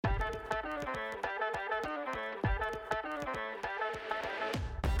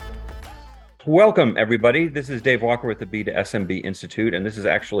Welcome, everybody. This is Dave Walker with the B2SMB Institute, and this is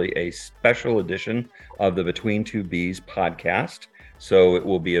actually a special edition of the Between Two Bs podcast. So it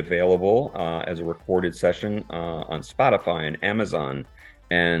will be available as a recorded session on Spotify and Amazon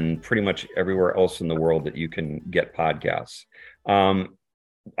and pretty much everywhere else in the world that you can get podcasts.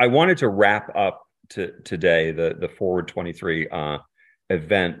 I wanted to wrap up today, the Forward 23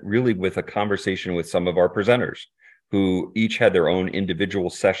 event, really with a conversation with some of our presenters, who each had their own individual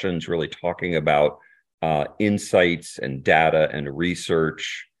sessions really talking about insights and data and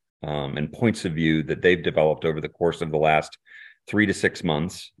research and points of view that they've developed over the course of the last 3 to 6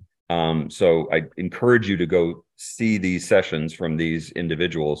 months. So I encourage you to go see these sessions from these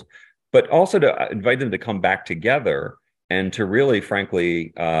individuals, but also to invite them to come back together and to really,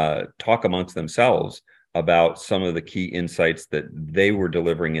 frankly, talk amongst themselves about some of the key insights that they were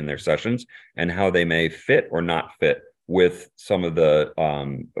delivering in their sessions and how they may fit or not fit with some of the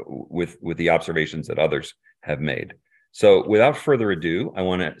with the observations that others have made. So without further ado, I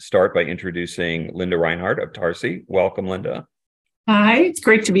want to start by introducing Linda Reinhard of Tarci. Welcome, Linda. Hi, it's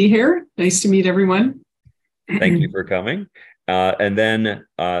great to be here. Nice to meet everyone. Thank you for coming. And then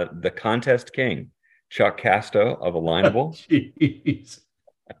the contest king, Chuck Casto of Alignable. Jeez.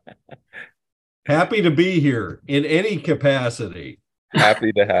 Happy to be here in any capacity.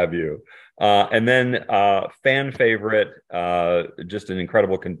 Happy to have you. And then fan favorite, just an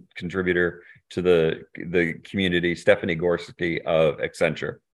incredible contributor to the community, Stephanie Gorski of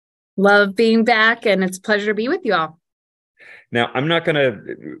Accenture. Love being back, and it's a pleasure to be with you all. Now, I'm not going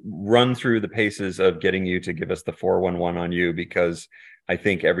to run through the paces of getting you to give us the 411 on you, because I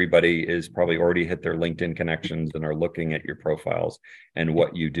think everybody is probably already hit their LinkedIn connections and are looking at your profiles and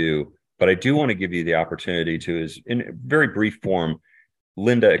what you do. But I do want to give you the opportunity to, is in very brief form,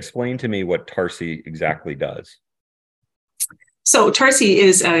 Linda, explain to me what Tarci exactly does. So Tarci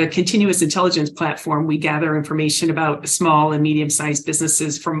is a continuous intelligence platform. We gather information about small and medium-sized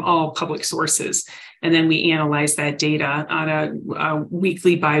businesses from all public sources, and then we analyze that data on a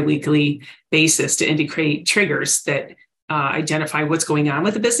weekly, bi-weekly basis to indicate triggers that identify what's going on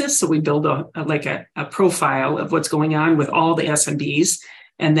with the business. So we build a profile of what's going on with all the SMBs,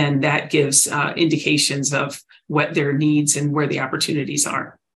 and then that gives indications of what their needs and where the opportunities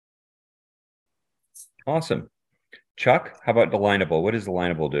are. Awesome. Chuck, how about Alignable? What does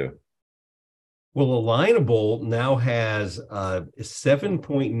Alignable do? Well, Alignable now has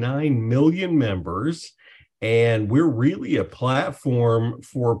 7.9 million members, and we're really a platform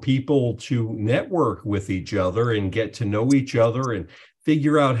for people to network with each other and get to know each other and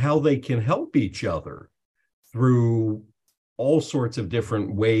figure out how they can help each other through all sorts of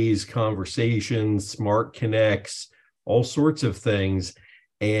different ways, conversations, smart connects, all sorts of things.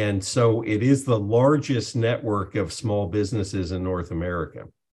 And so it is the largest network of small businesses in North America.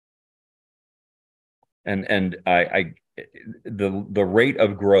 And the rate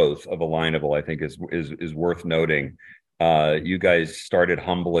of growth of Alignable, I think, is worth noting. You guys started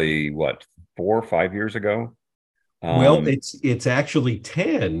humbly, what, 4 or 5 years ago? Well, it's actually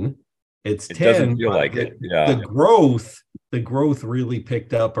 10. It 10. Doesn't feel like it. Yeah. The growth really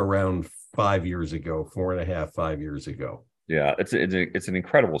picked up around 5 years ago, 4.5, 5 years ago. Yeah, it's an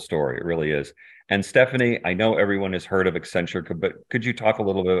incredible story. It really is. And Stephanie, I know everyone has heard of Accenture, but could you talk a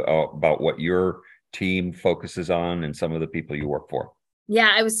little bit about what your team focuses on and some of the people you work for?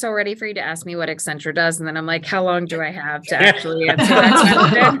 Yeah, I was so ready for you to ask me what Accenture does. And then I'm like, how long do I have to actually answer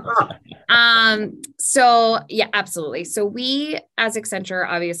that question? So yeah, absolutely. So we as Accenture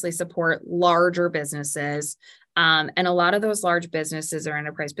obviously support larger businesses. And a lot of those large businesses or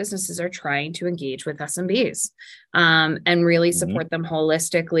enterprise businesses are trying to engage with SMBs and really support them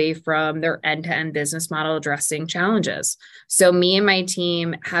holistically from their end-to-end business model addressing challenges. So me and my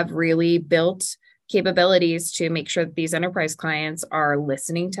team have really built capabilities to make sure that these enterprise clients are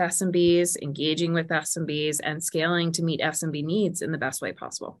listening to SMBs, engaging with SMBs, and scaling to meet SMB needs in the best way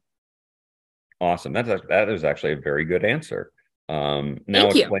possible. Awesome. That is actually a very good answer. Now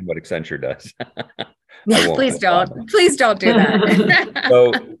explain what Accenture does. Please don't do that.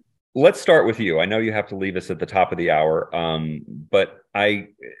 So let's start with you. I know you have to leave us at the top of the hour, but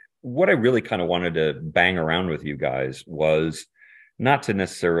what I really kind of wanted to bang around with you guys was not to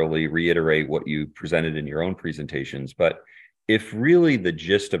necessarily reiterate what you presented in your own presentations, but if really the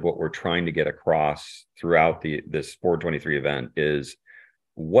gist of what we're trying to get across throughout this 423 event is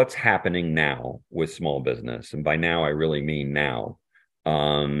what's happening now with small business, and by now I really mean now,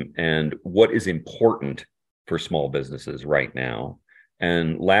 and what is important for small businesses right now.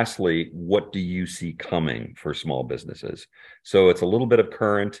 And lastly, what do you see coming for small businesses? So it's a little bit of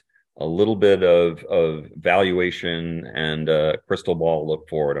current, a little bit of valuation and a crystal ball look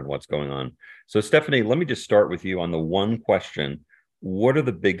forward on what's going on. So Stephanie, let me just start with you on the one question. What are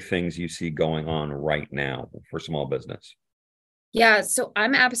the big things you see going on right now for small business? Yeah, so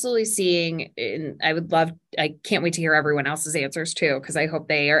I'm absolutely seeing, and I can't wait to hear everyone else's answers too, because I hope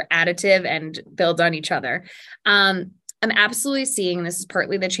they are additive and build on each other. I'm absolutely seeing, this is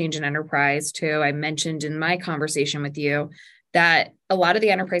partly the change in enterprise too. I mentioned in my conversation with you that a lot of the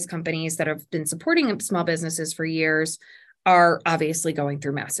enterprise companies that have been supporting small businesses for years are obviously going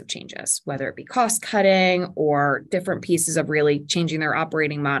through massive changes, whether it be cost cutting or different pieces of really changing their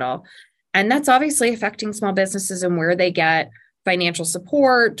operating model. And that's obviously affecting small businesses and where they get financial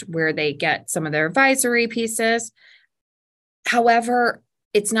support, where they get some of their advisory pieces. However,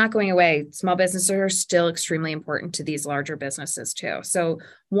 it's not going away. Small businesses are still extremely important to these larger businesses too. So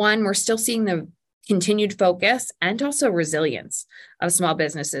one, we're still seeing the continued focus and also resilience of small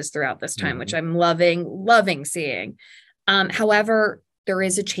businesses throughout this time, which I'm loving seeing. However, there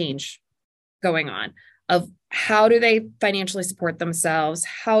is a change going on of how do they financially support themselves?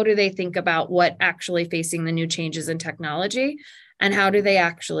 How do they think about what actually facing the new changes in technology? And how do they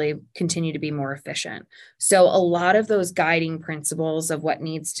actually continue to be more efficient? So a lot of those guiding principles of what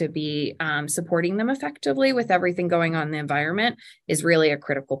needs to be supporting them effectively with everything going on in the environment is really a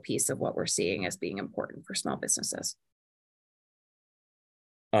critical piece of what we're seeing as being important for small businesses.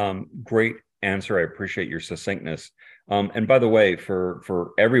 Great answer. I appreciate your succinctness. And by the way,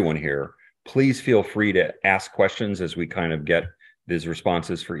 for everyone here, please feel free to ask questions as we kind of get these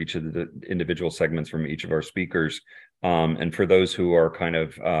responses for each of the individual segments from each of our speakers. And for those who are kind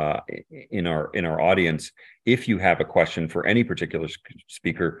of in our audience, if you have a question for any particular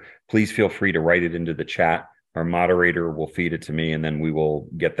speaker, please feel free to write it into the chat. Our moderator will feed it to me, and then we will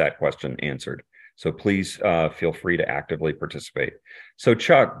get that question answered. So please feel free to actively participate. So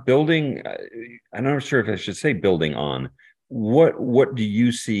Chuck, building, I'm not sure if I should say building on, what do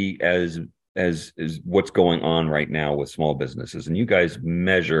you see as what's going on right now with small businesses? And you guys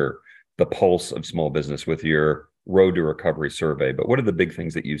measure the pulse of small business with your Road to Recovery survey, but what are the big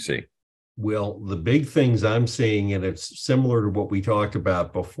things that you see? Well, the big things I'm seeing, and it's similar to what we talked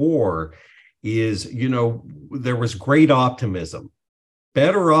about before, is, there was great optimism,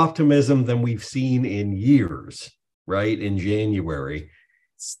 better optimism than we've seen in years, right? In January,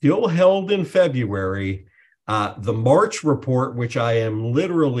 still held in February. The March report, which I am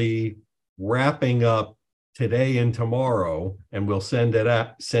literally wrapping up today and tomorrow, and we'll send it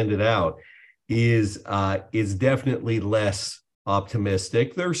out, is definitely less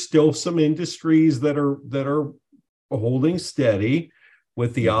optimistic. There's still some industries that are holding steady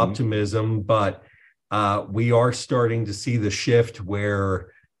with the optimism, but we are starting to see the shift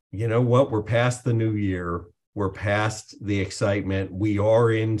where, we're past the new year. We're past the excitement. We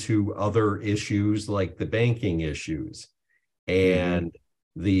are into other issues like the banking issues and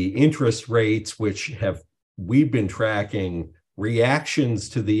the interest rates, which we've been tracking reactions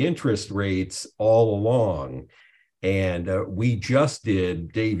to the interest rates all along. And we just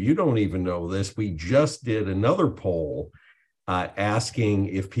did, Dave, you don't even know this, we just did another poll asking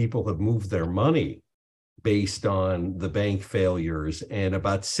if people have moved their money based on the bank failures. And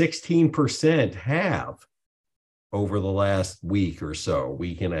about 16% have over the last week or so,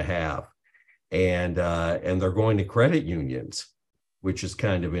 week and a half. And they're going to credit unions, which is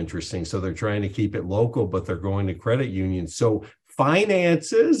kind of interesting. So they're trying to keep it local, but they're going to credit unions. So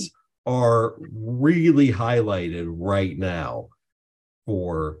finances are really highlighted right now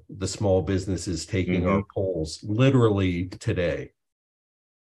for the small businesses taking our polls literally today.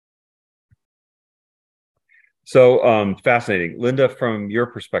 So fascinating. Linda, from your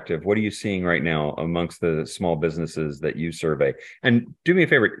perspective, what are you seeing right now amongst the small businesses that you survey? And do me a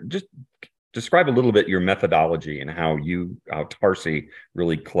favor, just describe a little bit your methodology and how Tarci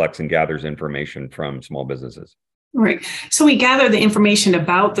really collects and gathers information from small businesses. Right. So we gather the information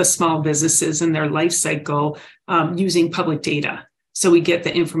about the small businesses and their life cycle using public data. So we get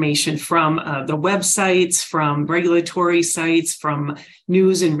the information from the websites, from regulatory sites, from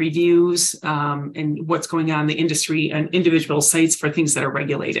news and reviews, and what's going on in the industry and individual sites for things that are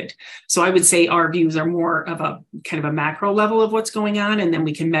regulated. So I would say our views are more of a kind of a macro level of what's going on, and then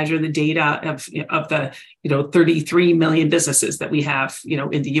we can measure the data of the 33 million businesses that we have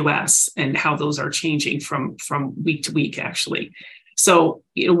in the U.S. and how those are changing from week to week, actually. So,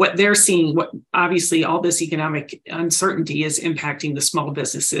 what they're seeing, obviously all this economic uncertainty is impacting the small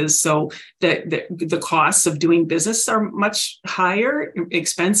businesses. So the costs of doing business are much higher,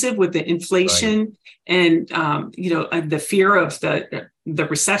 expensive with the inflation, right, and the fear of the the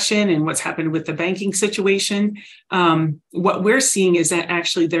recession and what's happened with the banking situation, what we're seeing is that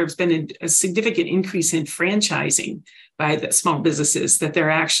actually there's been a significant increase in franchising by the small businesses, that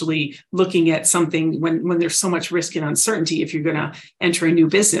they're actually looking at something when there's so much risk and uncertainty. If you're going to enter a new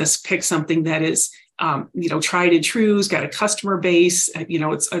business, pick something that is tried and true, has got a customer base,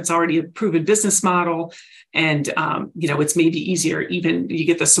 it's already a proven business model, and it's maybe easier, even you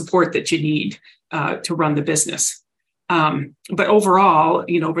get the support that you need to run the business. But overall,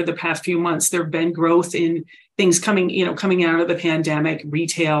 over the past few months, there have been growth in things coming out of the pandemic: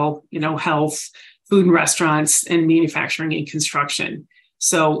 retail, health, food and restaurants, and manufacturing and construction.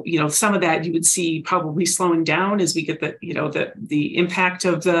 So, some of that you would see probably slowing down as we get the impact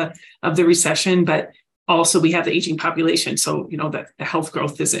of the recession, but also we have the aging population. So, the health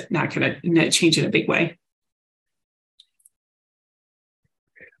growth is not going to change in a big way.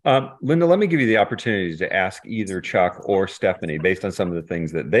 Linda, let me give you the opportunity to ask either Chuck or Stephanie, based on some of the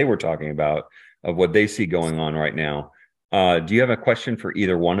things that they were talking about, of what they see going on right now. Do you have a question for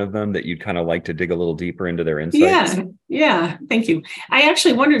either one of them that you'd kind of like to dig a little deeper into their insights? Yeah. Thank you. I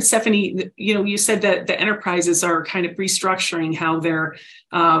actually wondered, Stephanie, you said that the enterprises are kind of restructuring how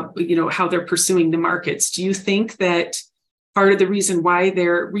they're pursuing the markets. Do you think that part of the reason why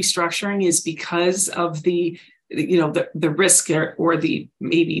they're restructuring is because of the risk or the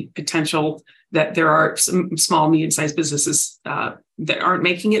maybe potential that there are some small, medium-sized businesses that aren't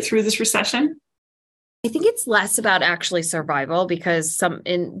making it through this recession? I think it's less about actually survival, because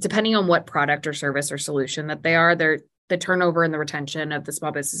depending on what product or service or solution that they are, the turnover and the retention of the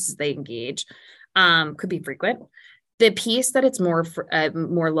small businesses they engage could be frequent. The piece that it's more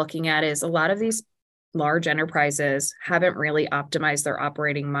looking at is a lot of these large enterprises haven't really optimized their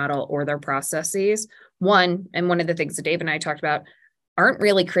operating model or their processes. One of the things that Dave and I talked about, aren't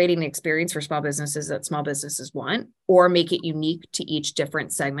really creating the experience for small businesses that small businesses want, or make it unique to each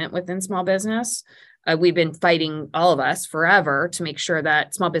different segment within small business. We've been fighting, all of us, forever to make sure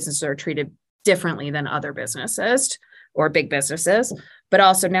that small businesses are treated differently than other businesses or big businesses. But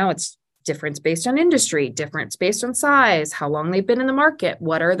also now it's difference based on industry, difference based on size, how long they've been in the market,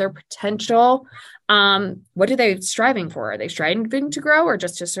 what are their potential, what are they striving for? Are they striving to grow or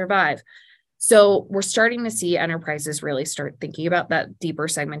just to survive? So we're starting to see enterprises really start thinking about that deeper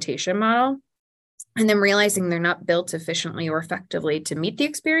segmentation model, and then realizing they're not built efficiently or effectively to meet the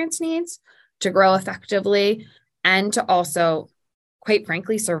experience needs, to grow effectively, and to also, quite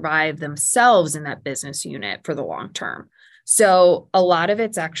frankly, survive themselves in that business unit for the long term. So a lot of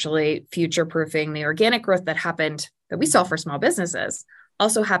it's actually future-proofing. The organic growth that we saw for small businesses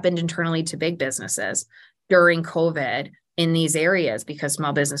also happened internally to big businesses during COVID in these areas, because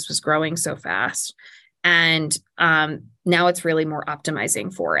small business was growing so fast. And now it's really more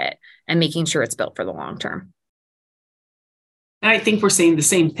optimizing for it and making sure it's built for the long term. I think we're saying the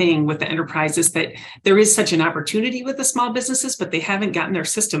same thing with the enterprises, that there is such an opportunity with the small businesses, but they haven't gotten their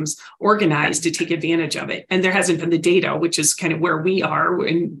systems organized to take advantage of it. And there hasn't been the data, which is kind of where we are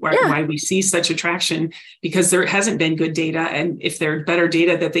and why we see such attraction, because there hasn't been good data. And if there's better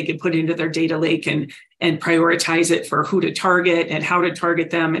data that they can put into their data lake and prioritize it for who to target and how to target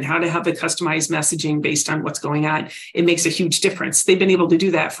them and how to have the customized messaging based on what's going on, it makes a huge difference. They've been able to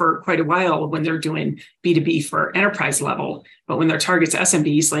do that for quite a while when they're doing B2B for enterprise level. But when their targets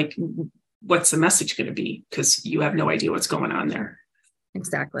SMBs, like, what's the message going to be? Because you have no idea what's going on there.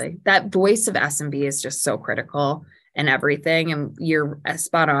 Exactly. That voice of SMB is just so critical in everything. And you're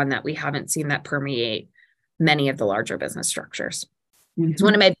spot on that we haven't seen that permeate many of the larger business structures. Mm-hmm. It's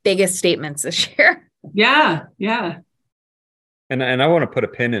one of my biggest statements this year. Yeah. And I want to put a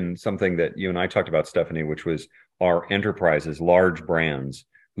pin in something that you and I talked about, Stephanie, which was our enterprises, large brands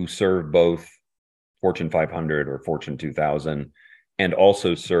who serve both Fortune 500 or Fortune 2000 and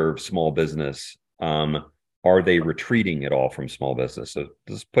also serve small business. Are they retreating at all from small business? So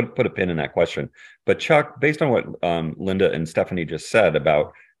just put a pin in that question. But Chuck, based on what Linda and Stephanie just said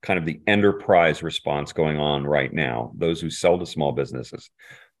about kind of the enterprise response going on right now, those who sell to small businesses,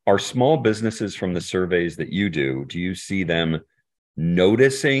 are small businesses, from the surveys that you do you see them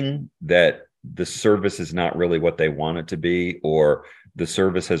noticing that the service is not really what they want it to be, or the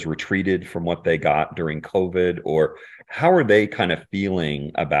service has retreated from what they got during COVID, or how are they kind of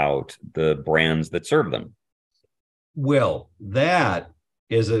feeling about the brands that serve them? Well, that's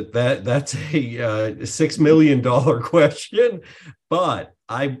a $6 million question, but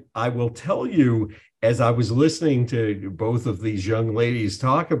I will tell you, as I was listening to both of these young ladies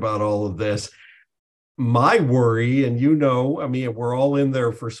talk about all of this, my worry, and we're all in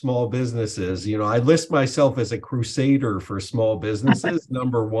there for small businesses. I list myself as a crusader for small businesses,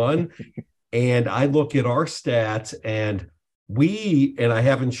 number one. And I look at our stats, and and I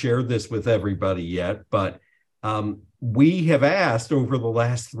haven't shared this with everybody yet, but we have asked over the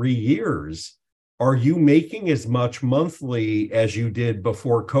last 3 years, are you making as much monthly as you did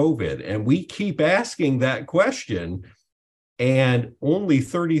before COVID? And we keep asking that question, and only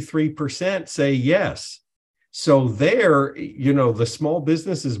 33% say yes. So there, the small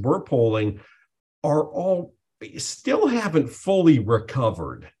businesses we're polling are all still haven't fully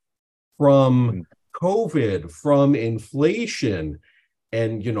recovered from COVID, from inflation.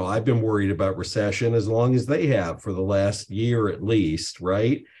 And, I've been worried about recession as long as they have for the last year at least,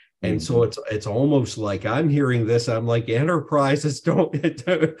 right? And so it's almost like I'm hearing this. I'm like, enterprises, don't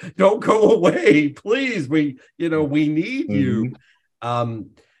go away, please. We need you.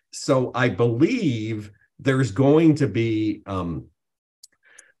 So I believe there's going to be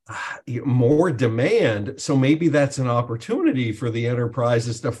more demand. So maybe that's an opportunity for the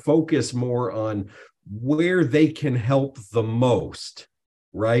enterprises to focus more on where they can help the most,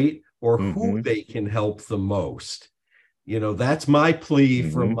 right? Or who they can help the most. That's my plea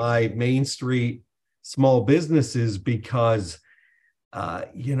from my Main Street small businesses, because,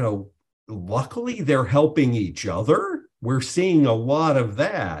 luckily they're helping each other. We're seeing a lot of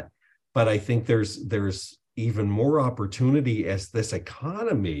that, but I think there's even more opportunity as this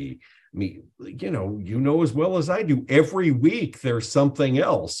economy. I mean, as well as I do, every week there's something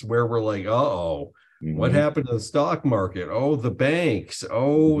else where we're like, what happened to the stock market? Oh, the banks.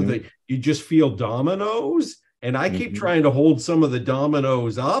 Oh, you just feel dominoes. And I keep trying to hold some of the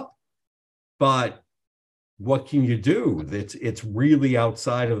dominoes up, but what can you do? It's really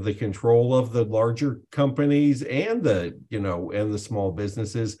outside of the control of the larger companies and the small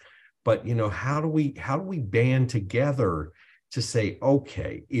businesses. But how do we band together to say,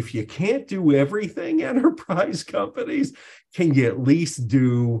 okay, if you can't do everything, enterprise companies, can you at least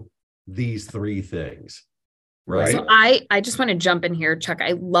do these 3 things? Right. So I just want to jump in here, Chuck.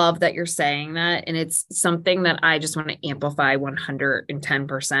 I love that you're saying that. And it's something that I just want to amplify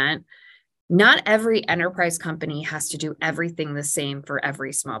 110%. Not every enterprise company has to do everything the same for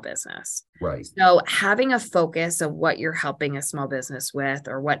every small business. Right. So having a focus of what you're helping a small business with,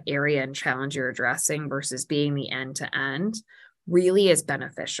 or what area and challenge you're addressing versus being the end to end, really is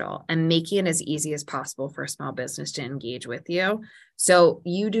beneficial, and making it as easy as possible for a small business to engage with you. So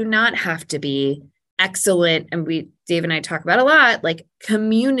you do not have to be excellent. And Dave and I talk about a lot, like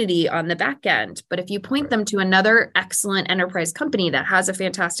community on the back end. But if you point them to another excellent enterprise company that has a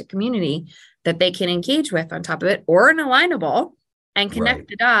fantastic community that they can engage with on top of it, or an Alignable, and connect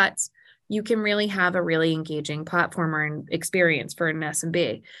the dots, you can really have a really engaging platform or an experience for an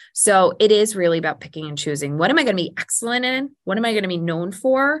SMB. So it is really about picking and choosing. What am I going to be excellent in? What am I going to be known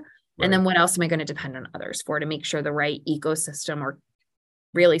for? And then what else am I going to depend on others for, to make sure the right ecosystem or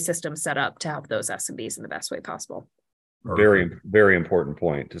really system set up to help those SMBs in the best way possible. Very, very important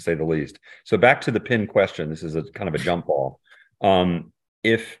point, to say the least. So back to the pin question. This is a kind of a jump ball. At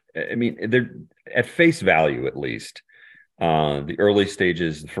face value, at least, the early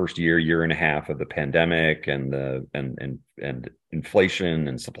stages, the first year and a half of the pandemic and inflation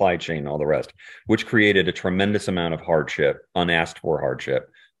and supply chain and all the rest, which created a tremendous amount of hardship, unasked for hardship,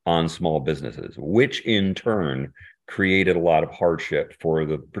 on small businesses, which in turn created a lot of hardship for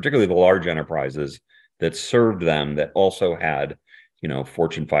particularly the large enterprises that served them, that also had,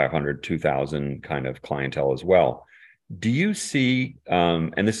 Fortune 500, 2000 kind of clientele as well. Do you see,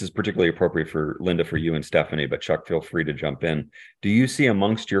 and this is particularly appropriate for Linda, for you and Stephanie, but Chuck, feel free to jump in. Do you see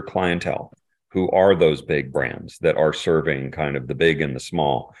amongst your clientele, who are those big brands that are serving kind of the big and the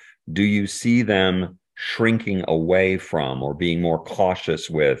small, do you see them shrinking away from, or being more cautious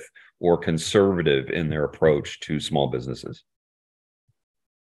with, or conservative in their approach to small businesses?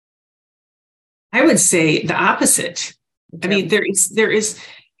 I would say the opposite. I mean, there is,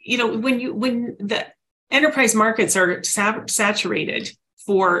 when the enterprise markets are saturated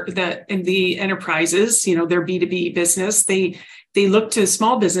for the enterprises, their B2B business, they look to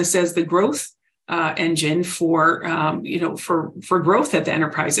small business as the growth engine for growth at the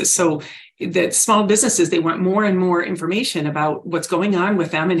enterprises. So the small businesses, they want more and more information about what's going on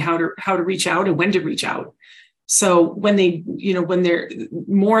with them and how to reach out and when to reach out. So when they're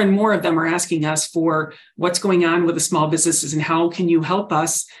more and more of them are asking us for what's going on with the small businesses and how can you help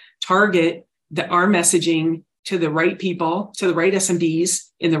us target our messaging to the right people, to the right SMBs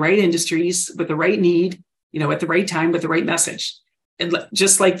in the right industries with the right need, at the right time with the right message. And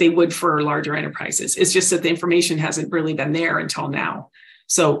just like they would for larger enterprises. It's just that the information hasn't really been there until now.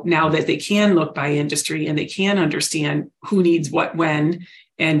 So now that they can look by industry and they can understand who needs what when,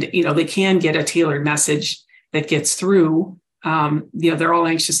 and they can get a tailored message that gets through, they're all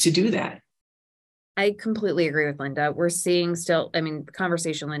anxious to do that. I completely agree with Linda. We're seeing still, I mean, the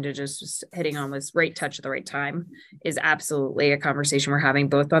conversation Linda just was hitting on was right touch at the right time is absolutely a conversation we're having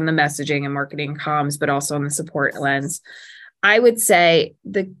both on the messaging and marketing comms, but also on the support lens. I would say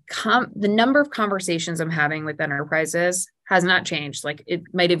the number of conversations I'm having with enterprises has not changed. Like it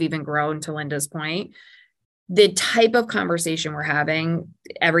might have even grown, to Linda's point. The type of conversation we're having,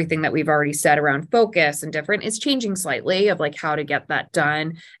 everything that we've already said around focus and different, is changing slightly of like how to get that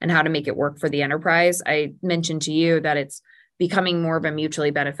done and how to make it work for the enterprise. I mentioned to you that it's becoming more of a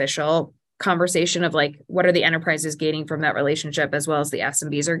mutually beneficial conversation of like, what are the enterprises gaining from that relationship as well as the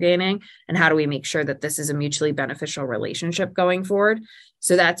SMBs are gaining? And how do we make sure that this is a mutually beneficial relationship going forward?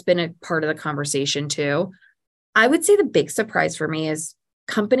 So that's been a part of the conversation too. I would say the big surprise for me is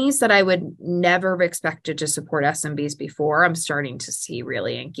companies that I would never have expected to support SMBs before, I'm starting to see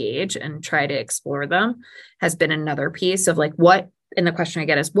really engage and try to explore them, has been another piece of like what, and the question I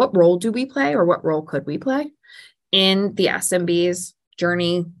get is what role do we play or what role could we play in the SMB's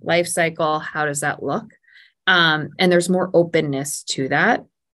journey, life cycle? How does that look? And there's more openness to that.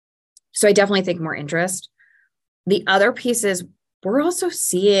 So I definitely think more interest. The other piece is we're also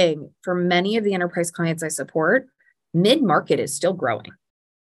seeing for many of the enterprise clients I support, mid-market is still growing.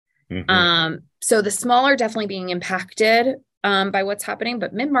 Mm-hmm. So the smaller definitely being impacted by what's happening,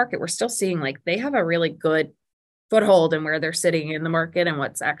 but mid-market, we're still seeing like they have a really good foothold in where they're sitting in the market and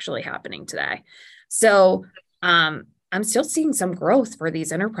what's actually happening today. So I'm still seeing some growth for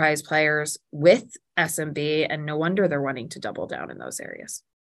these enterprise players with SMB, and no wonder they're wanting to double down in those areas.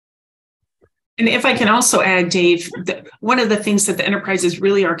 And if I can also add, Dave, one of the things that the enterprises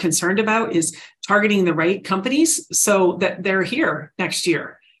really are concerned about is targeting the right companies so that they're here next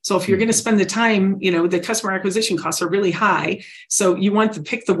year. So if you're going to spend the time, the customer acquisition costs are really high. So you want to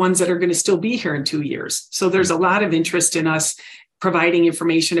pick the ones that are going to still be here in 2 years. So there's a lot of interest in us providing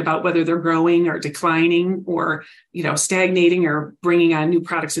information about whether they're growing or declining or, stagnating or bringing on new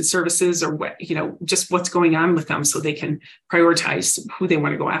products and services or what, just what's going on with them so they can prioritize who they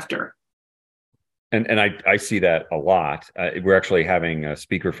want to go after. And I see that a lot. We're actually having a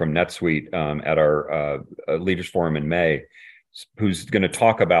speaker from NetSuite at our Leaders Forum in May, who's going to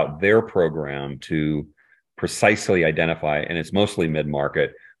talk about their program to precisely identify, and it's mostly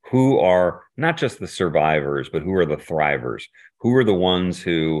mid-market, who are not just the survivors, but who are the thrivers, who are the ones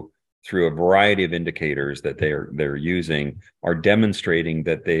who, through a variety of indicators that they're using, are demonstrating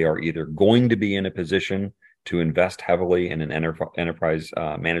that they are either going to be in a position to invest heavily in an enterprise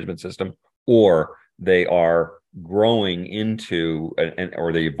management system, or they are growing into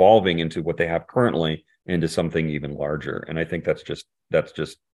or they evolving into what they have currently into something even larger. And I think that's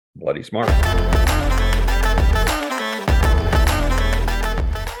just bloody smart.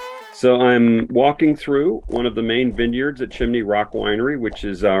 So I'm walking through one of the main vineyards at Chimney Rock Winery, which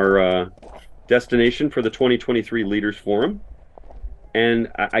is our destination for the 2023 Leaders Forum.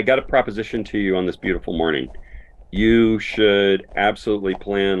 And I got a proposition to you on this beautiful morning. You should absolutely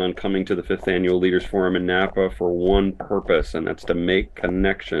plan on coming to the 5th Annual Leaders Forum in Napa for one purpose, and that's to make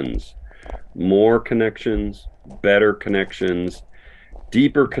connections. More connections, better connections,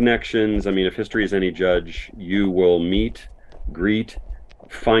 deeper connections. I mean, if history is any judge, you will meet, greet,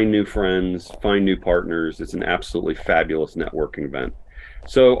 find new friends, find new partners. It's an absolutely fabulous networking event.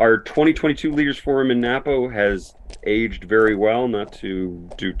 So our 2022 Leaders Forum in Napa has aged very well, not to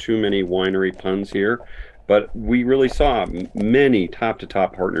do too many winery puns here, but we really saw many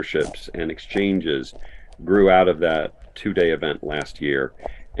top-to-top partnerships and exchanges grew out of that 2-day event last year.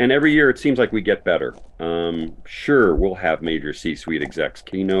 And every year it seems like we get better. Sure, we'll have major C-suite execs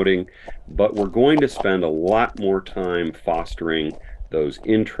keynoting, but we're going to spend a lot more time fostering those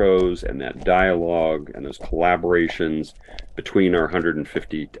intros and that dialogue and those collaborations between our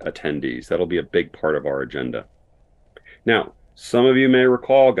 150 attendees. That'll be a big part of our agenda. Now, some of you may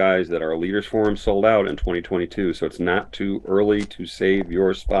recall, guys, that our Leaders Forum sold out in 2022, so it's not too early to save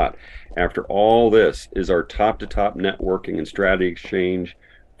your spot. After all this is our top-to-top networking and strategy exchange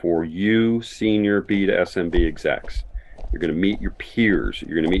for you senior B2SMB execs. You're going to meet your peers.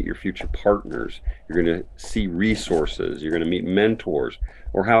 You're going to meet your future partners. You're going to see resources. You're going to meet mentors.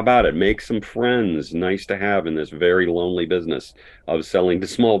 Or how about it? Make some friends, nice to have in this very lonely business of selling to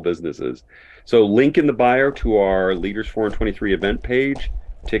small businesses. So link in the bio to our Leaders Forum 23 event page.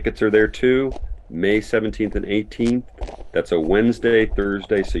 Tickets are there too, May 17th and 18th. That's a Wednesday,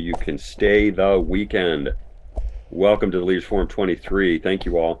 Thursday, so you can stay the weekend. Welcome to the Leaders Forum 23. Thank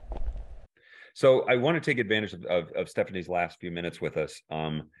you all. So I want to take advantage of Stephanie's last few minutes with us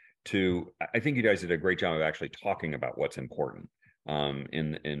I think you guys did a great job of actually talking about what's important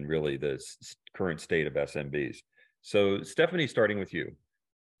in really the current state of SMBs. So Stephanie, starting with you.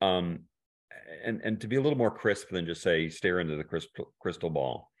 and to be a little more crisp than just say stare into the crystal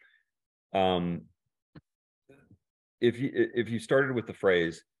ball. If you started with the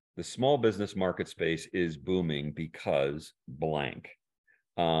phrase, the small business market space is booming because blank,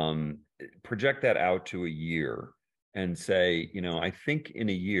 project that out to a year and say, I think in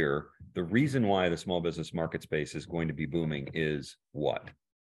a year, the reason why the small business market space is going to be booming is what?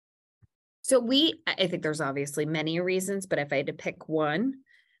 So I think there's obviously many reasons, but if I had to pick one,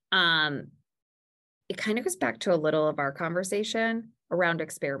 it kind of goes back to a little of our conversation around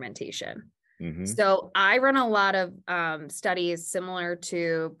experimentation. Mm-hmm. So I run a lot of studies similar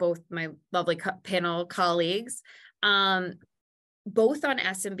to both my lovely panel colleagues, both on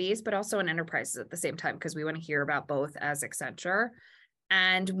SMBs, but also on enterprises at the same time, because we want to hear about both as Accenture.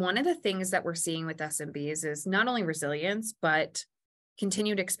 And one of the things that we're seeing with SMBs is not only resilience, but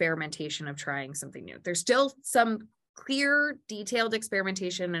continued experimentation of trying something new. There's still some clear, detailed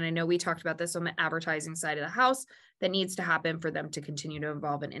experimentation. And I know we talked about this on the advertising side of the house that needs to happen for them to continue to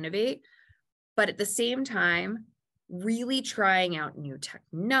evolve and innovate. But at the same time, really trying out new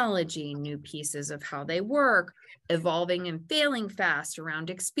technology, new pieces of how they work, evolving and failing fast around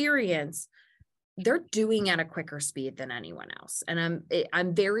experience. They're doing at a quicker speed than anyone else. And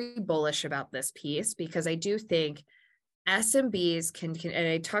I'm very bullish about this piece because I do think SMBs can, and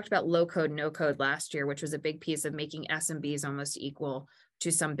I talked about low code, no code last year, which was a big piece of making SMBs almost equal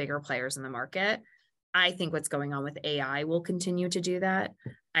to some bigger players in the market. I think what's going on with AI will continue to do that.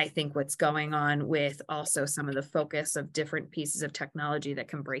 I think what's going on with also some of the focus of different pieces of technology that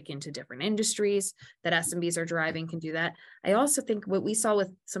can break into different industries that SMBs are driving can do that. I also think what we saw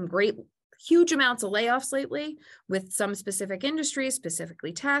with some great, huge amounts of layoffs lately with some specific industries,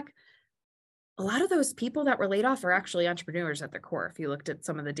 specifically tech, a lot of those people that were laid off are actually entrepreneurs at their core, if you looked at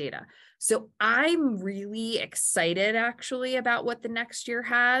some of the data. So I'm really excited actually about what the next year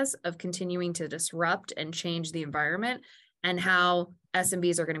has of continuing to disrupt and change the environment and how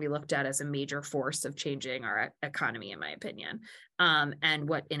SMBs are going to be looked at as a major force of changing our economy, in my opinion. And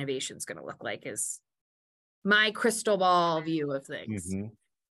what innovation is going to look like is my crystal ball view of things. Mm-hmm.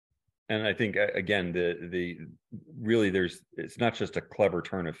 And I think, again, it's not just a clever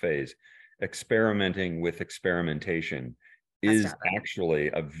turn of phrase. Experimenting with experimentation is actually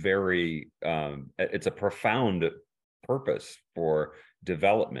a very, it's a profound purpose for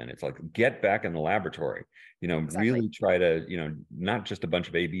development. It's like, get back in the laboratory, really try to, not just a bunch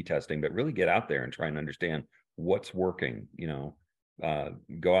of A/B testing, but really get out there and try and understand what's working,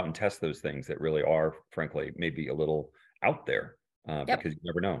 go out and test those things that really are, frankly, maybe a little out there because you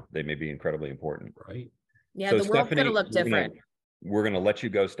never know. They may be incredibly important. Right. Yeah, so the world's going to look different. We're going to let you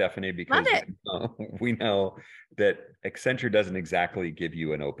go, Stephanie, because we know that Accenture doesn't exactly give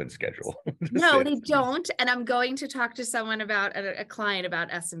you an open schedule. No, they don't. And I'm going to talk to someone about a client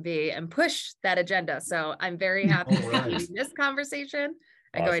about SMB and push that agenda. So I'm very happy to be in this conveation.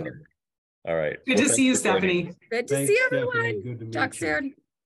 I'm going to. All right. Good to see you, Stephanie. Good to see everyone. Good to meet you. Talk soon.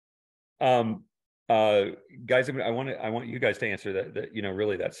 Guys, I want you guys to answer that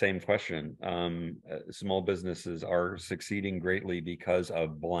really that same question. Small businesses are succeeding greatly because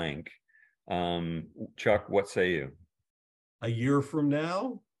of blank. Chuck, what say you? A year from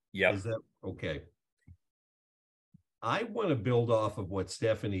now? Yeah. Is that okay? I want to build off of what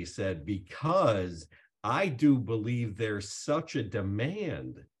Stephanie said because I do believe there's such a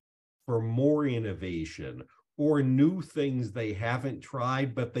demand for more innovation or new things they haven't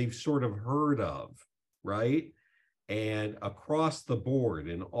tried, but they've sort of heard of, right? And across the board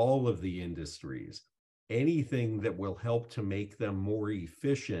in all of the industries, anything that will help to make them more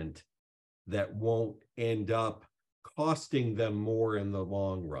efficient that won't end up costing them more in the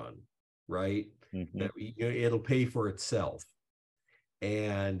long run, right? Mm-hmm. That it'll pay for itself.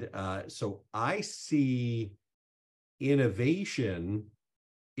 And so I see innovation,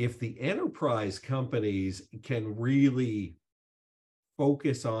 if the enterprise companies can really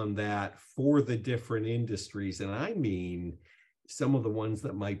focus on that for the different industries, and I mean some of the ones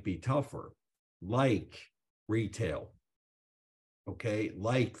that might be tougher, like retail, okay,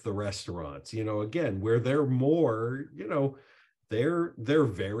 like the restaurants, again, where they're more, they're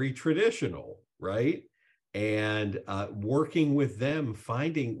very traditional, right? And working with them,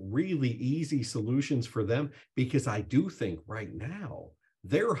 finding really easy solutions for them, because I do think right now,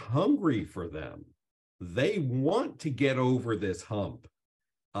 they're hungry for them. They want to get over this hump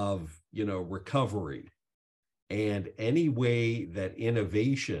of, recovery. And any way that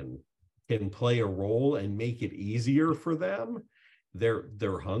innovation can play a role and make it easier for them,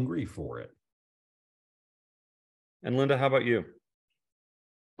 they're hungry for it. And Linda, how about you?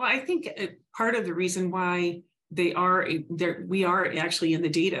 Well, I think part of the reason why we are actually in the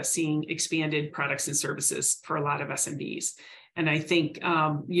data seeing expanded products and services for a lot of SMBs. And I think,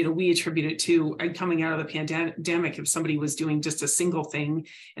 we attribute it to coming out of the pandemic. If somebody was doing just a single thing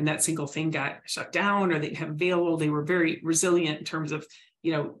and that single thing got shut down or they have available, they were very resilient in terms of,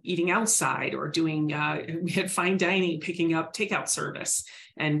 eating outside or doing, we had fine dining, picking up takeout service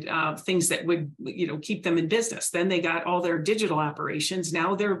and things that would, keep them in business. Then they got all their digital operations.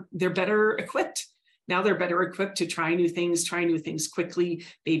 Now they're better equipped. Now they're better equipped to try new things quickly,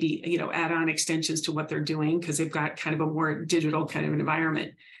 maybe, add on extensions to what they're doing because they've got kind of a more digital kind of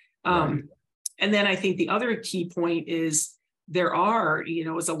environment. Right. And then I think the other key point is there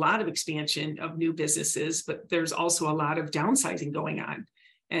is a lot of expansion of new businesses, but there's also a lot of downsizing going on.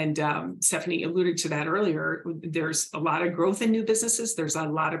 And Stephanie alluded to that earlier. There's a lot of growth in new businesses. There's a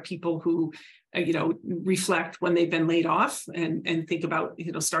lot of people who reflect when they've been laid off and think about,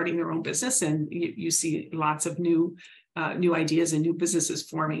 starting their own business. And you see lots of new ideas and new businesses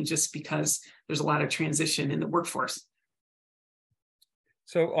forming just because there's a lot of transition in the workforce.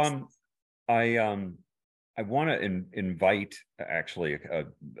 So I want to invite actually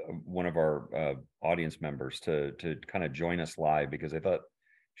one of our audience members to kind of join us live because I thought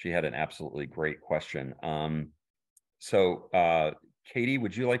she had an absolutely great question. Katie,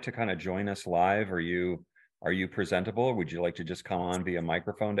 would you like to kind of join us live? Are you presentable? Would you like to just come on via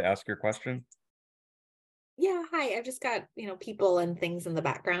microphone to ask your question? Yeah, hi. I've just got, people and things in the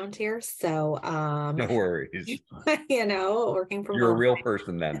background here. So no worries. Working from You're home. A real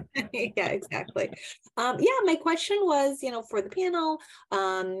person then. Yeah, exactly. My question was, for the panel,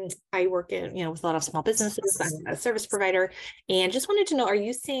 I work in, with a lot of small businesses. I'm a service provider and just wanted to know, are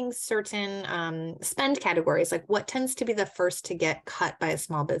you seeing certain spend categories? Like what tends to be the first to get cut by a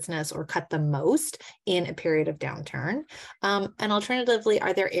small business or cut the most in a period of downturn? And alternatively,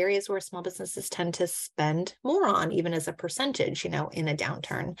 are there areas where small businesses tend to spend more on, even as a percentage, in a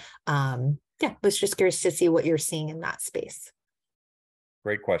downturn? Was just curious to see what you're seeing in that space.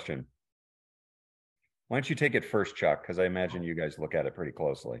 Great question. Why don't you take it first, Chuck? Because I imagine you guys look at it pretty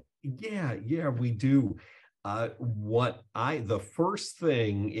closely. Yeah, we do. The first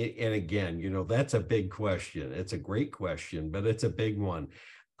thing, and again, that's a big question. It's a great question, but it's a big one.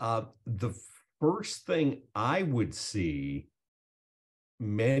 The first thing I would see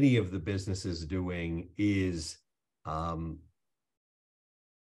many of the businesses doing is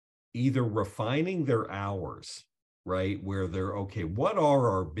either refining their hours, right? Where they're, okay, what are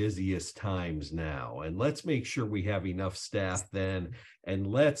our busiest times now? And let's make sure we have enough staff then. And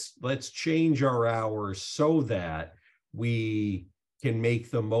let's change our hours so that we can make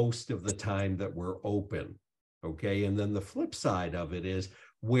the most of the time that we're open. Okay. And then the flip side of it is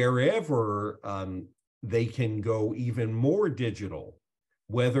wherever they can go even more digital,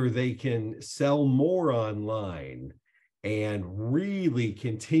 whether they can sell more online and really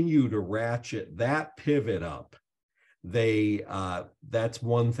continue to ratchet that pivot up, that's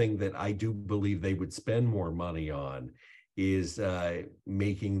one thing that I do believe they would spend more money on is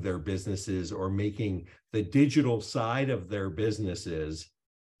making their businesses or making the digital side of their businesses.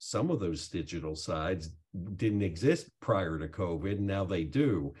 Some of those digital sides didn't exist prior to COVID. Now they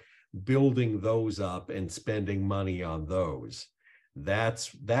do. Building those up and spending money on those.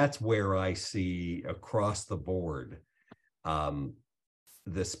 That's where I see across the board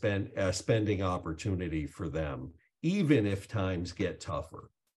the spending opportunity for them, even if times get tougher.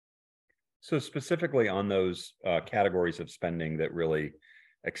 So specifically on those categories of spending that really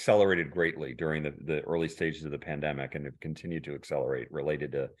accelerated greatly during the early stages of the pandemic and have continued to accelerate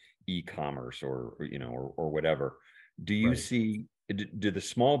related to e-commerce or whatever, do you see, do the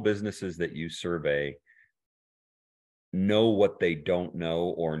small businesses that you survey know what they don't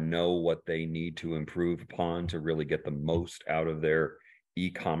know or know what they need to improve upon to really get the most out of their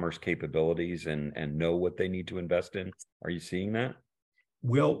e-commerce capabilities and know what they need to invest in? Are you seeing that?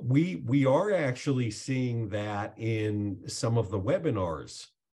 Well, we are actually seeing that in some of the webinars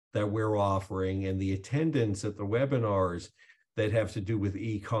that we're offering and the attendance at the webinars that have to do with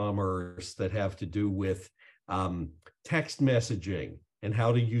e-commerce, that have to do with text messaging and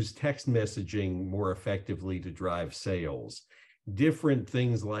how to use text messaging more effectively to drive sales. Different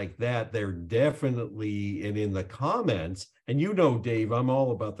things like that. They're definitely, and in the comments, and Dave, I'm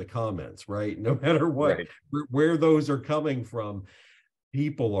all about the comments, right? No matter what, right, where those are coming from,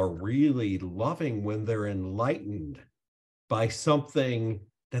 people are really loving when they're enlightened by something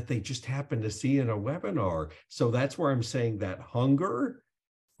that they just happen to see in a webinar. So that's where I'm saying that hunger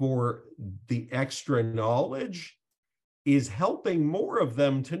for the extra knowledge is helping more of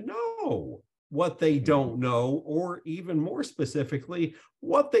them to know what they don't know, or even more specifically,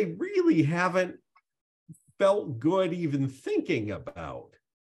 what they really haven't felt good even thinking about.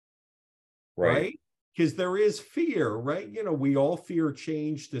 Right? Because there is fear, right? You know, we all fear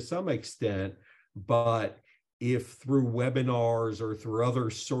change to some extent, but if through webinars or through other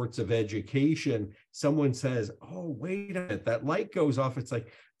sorts of education, someone says, oh, wait a minute, that light goes off, it's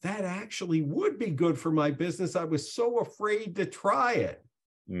like, that actually would be good for my business. I was so afraid to try it.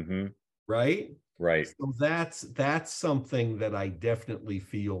 Mm-hmm. Right? Right. So that's something that I definitely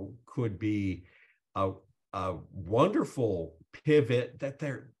feel could be a wonderful pivot that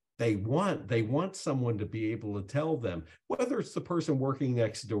they want someone to be able to tell them, whether it's the person working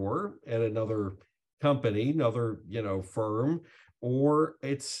next door at another company, another, you know, firm, or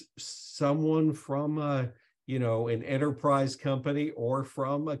it's someone from you know, an enterprise company or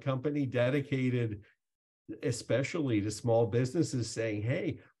from a company dedicated especially to small businesses, saying,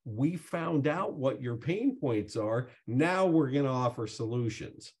 hey, we found out what your pain points are. Now we're going to offer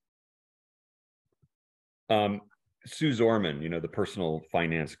solutions. Sue Zorman, you know, the personal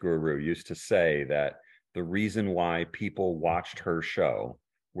finance guru, used to say that the reason why people watched her show,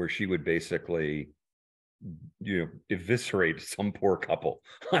 where she would basically, you know, eviscerate some poor couple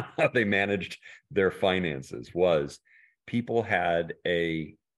on how they managed their finances, was people had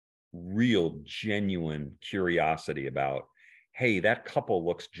a real genuine curiosity about, hey, that couple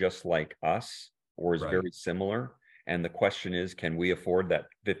looks just like us or is very similar. And the question is, can we afford that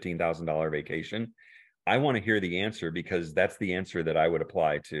 $15,000 vacation? I want to hear the answer, because that's the answer that I would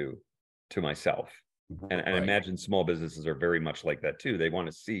apply to myself. And I imagine small businesses are very much like that too. They want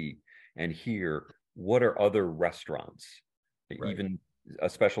to see and hear, what are other restaurants, even a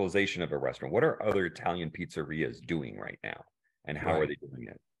specialization of a restaurant, what are other Italian pizzerias doing right now, and how are they doing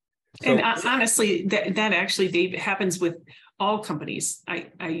it? So, and honestly, that actually, Dave, happens with all companies.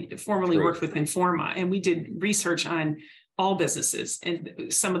 I formerly worked with Informa, and we did research on all businesses. And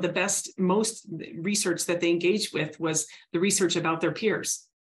some of the most research that they engaged with was the research about their peers.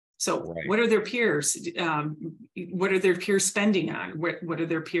 So what are their peers? What are their peers spending on? What are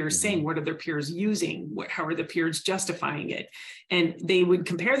their peers saying? What are their peers using? How are the peers justifying it? And they would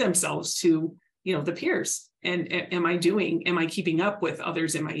compare themselves to, you know, the peers. And am I keeping up with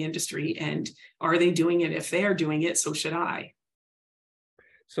others in my industry? And are they doing it? If they are doing it, so should I.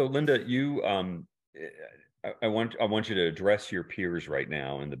 So Linda, you, I want you to address your peers right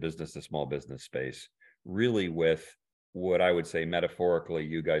now in the business to small business space, really with what I would say metaphorically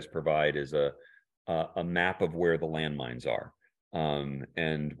you guys provide is a map of where the landmines are,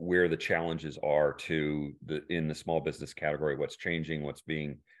 and where the challenges are in the small business category, what's changing,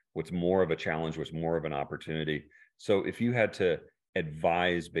 what's more of a challenge, what's more of an opportunity. So if you had to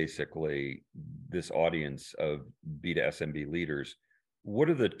advise basically this audience of B2SMB leaders, what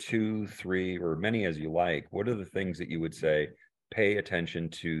are the 2, 3, or many as you like, what are the things that you would say, pay attention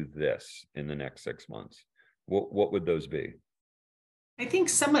to this in the next 6 months? What would those be? I think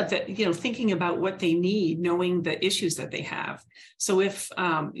some of it, you know, thinking about what they need, knowing the issues that they have. So if,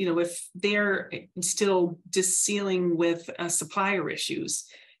 you know, if they're still just dealing with supplier issues,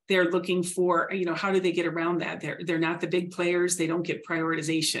 they're looking for, you know, how do they get around that? They're not the big players. They don't get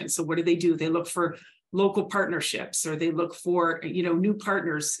prioritization. So what do? They look for local partnerships, or they look for, you know, new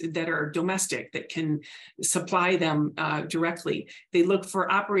partners that are domestic that can supply them directly. They look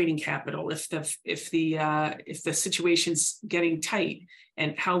for operating capital if the situation's getting tight,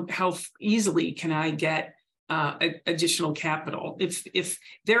 and how easily can I get additional capital? If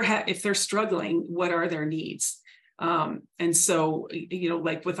they're struggling, what are their needs? And so, you know,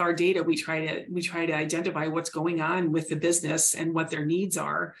 like with our data, we try to identify what's going on with the business and what their needs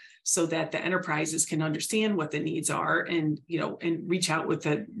are, so that the enterprises can understand what the needs are, and, you know, and reach out with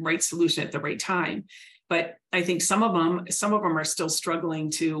the right solution at the right time. But I think some of them are still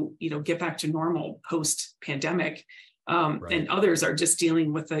struggling to, you know, get back to normal post pandemic. And others are just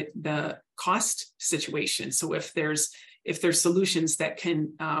dealing with the cost situation. So if there's solutions that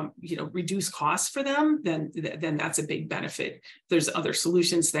can, you know, reduce costs for them, then that's a big benefit. If there's other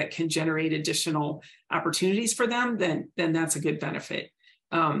solutions that can generate additional opportunities for them, then that's a good benefit.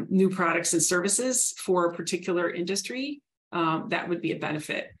 New products and services for a particular industry, that would be a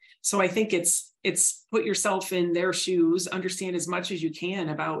benefit. So I think it's put yourself in their shoes, understand as much as you can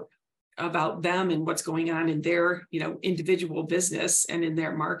about them and what's going on in their, you know, individual business and in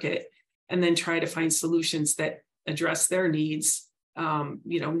their market, and then try to find solutions that address their needs.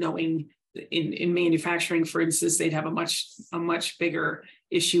 You know, knowing in manufacturing, for instance, they'd have a much bigger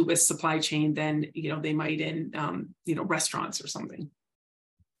issue with supply chain than, you know, they might in, you know, restaurants or something.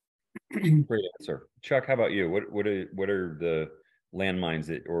 Great answer. Chuck, how about you? What are the landmines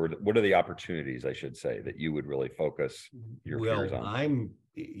or what are the opportunities, I should say, that you would really focus your peers on?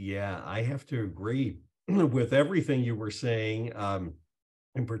 I have to agree. with everything you were saying,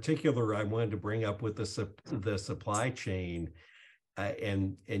 in particular, I wanted to bring up with the supply chain.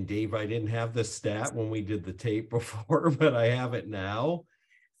 And Dave, I didn't have the stat when we did the tape before, but I have it now.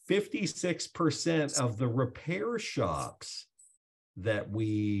 56% of the repair shops that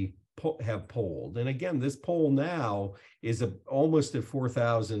we have polled, and again, this poll now is almost at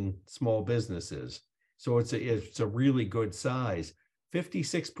 4,000 small businesses, so it's a really good size.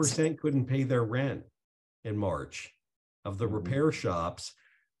 56% couldn't pay their rent in March of the repair shops,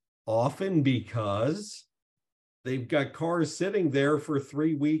 often because they've got cars sitting there for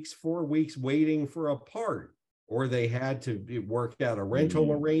 3 weeks, 4 weeks waiting for a part, or they had to work out a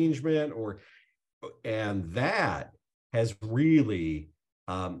rental arrangement, and that has really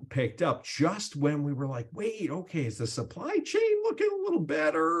picked up just when we were like, wait, okay, is the supply chain looking a little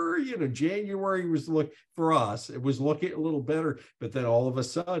better? You know, January was for us, it was looking a little better, but then all of a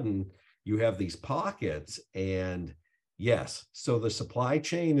sudden you have these pockets, and yes, so the supply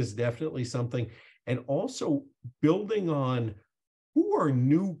chain is definitely something. And also building on who are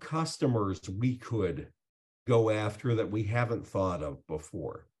new customers we could go after that we haven't thought of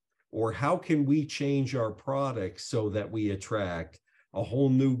before, or how can we change our products so that we attract a whole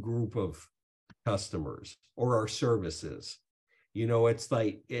new group of customers, or our services. You know, it's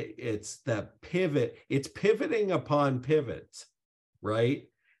like it's that pivot, it's pivoting upon pivots, right?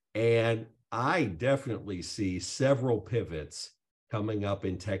 And I definitely see several pivots coming up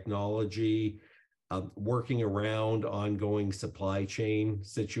in technology, working around ongoing supply chain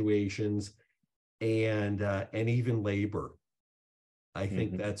situations, and even labor. I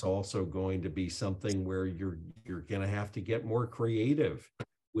think that's also going to be something where you're going to have to get more creative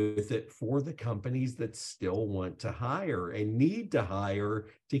with it for the companies that still want to hire and need to hire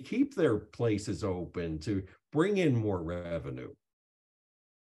to keep their places open, to bring in more revenue.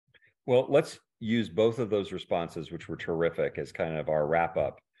 Well, let's use both of those responses, which were terrific, as kind of our wrap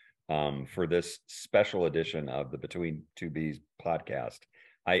up for this special edition of the Between Two Bs podcast.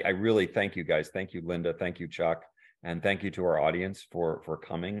 I really thank you guys. Thank you, Linda. Thank you, Chuck. And thank you to our audience for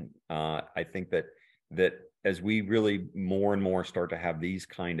coming. I think that as we really more and more start to have these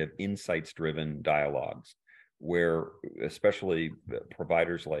kind of insights-driven dialogues, where especially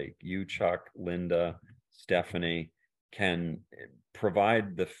providers like you, Chuck, Linda, Stephanie, can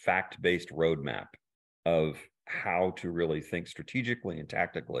provide the fact-based roadmap of how to really think strategically and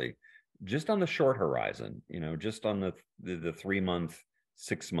tactically, just on the short horizon, you know, just on the 3-month,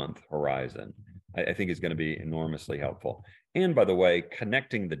 6-month horizon, I think is going to be enormously helpful. And by the way,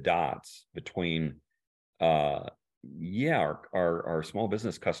 connecting the dots between, our small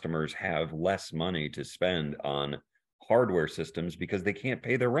business customers have less money to spend on hardware systems because they can't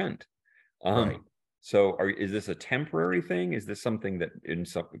pay their rent. Right. So is this a temporary thing? Is this something that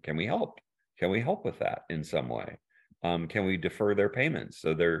can we help? Can we help with that in some way? Can we defer their payments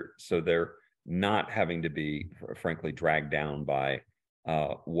so they're not having to be, frankly, dragged down by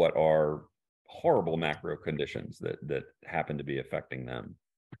what are horrible macro conditions that happen to be affecting them.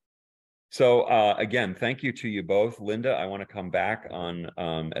 So again, thank you to you both. Linda, I want to come back on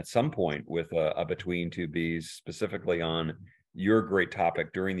at some point with a Between Two Bs, specifically on your great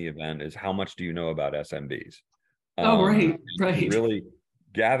topic during the event is how much do you know about SMBs? Right. Really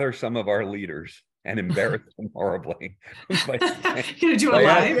gather some of our leaders and embarrass them horribly. Gonna do a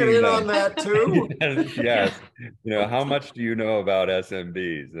live? Get in on that too. Yes. You know, how much do you know about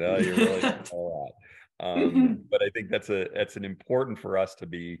SMBs? Well, you really don't know a lot. But I think that's an important for us to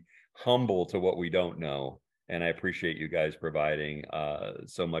be humble to what we don't know. And I appreciate you guys providing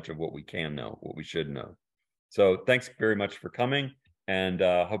so much of what we can know, what we should know. So thanks very much for coming, and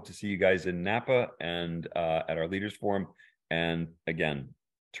hope to see you guys in Napa and at our Leaders Forum. And again,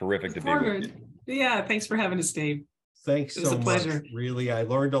 terrific to be with you. Yeah, thanks for having us, Dave. Thanks so much. Really, I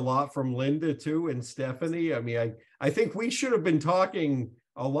learned a lot from Linda too, and Stephanie. I mean, I think we should have been talking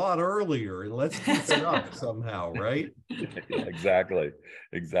a lot earlier, and let's keep it up somehow, right? Exactly.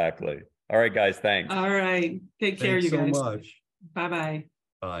 All right, guys. Thanks. All right. Take care, you guys. Thanks so much. Bye-bye.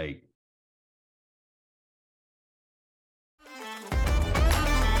 Bye.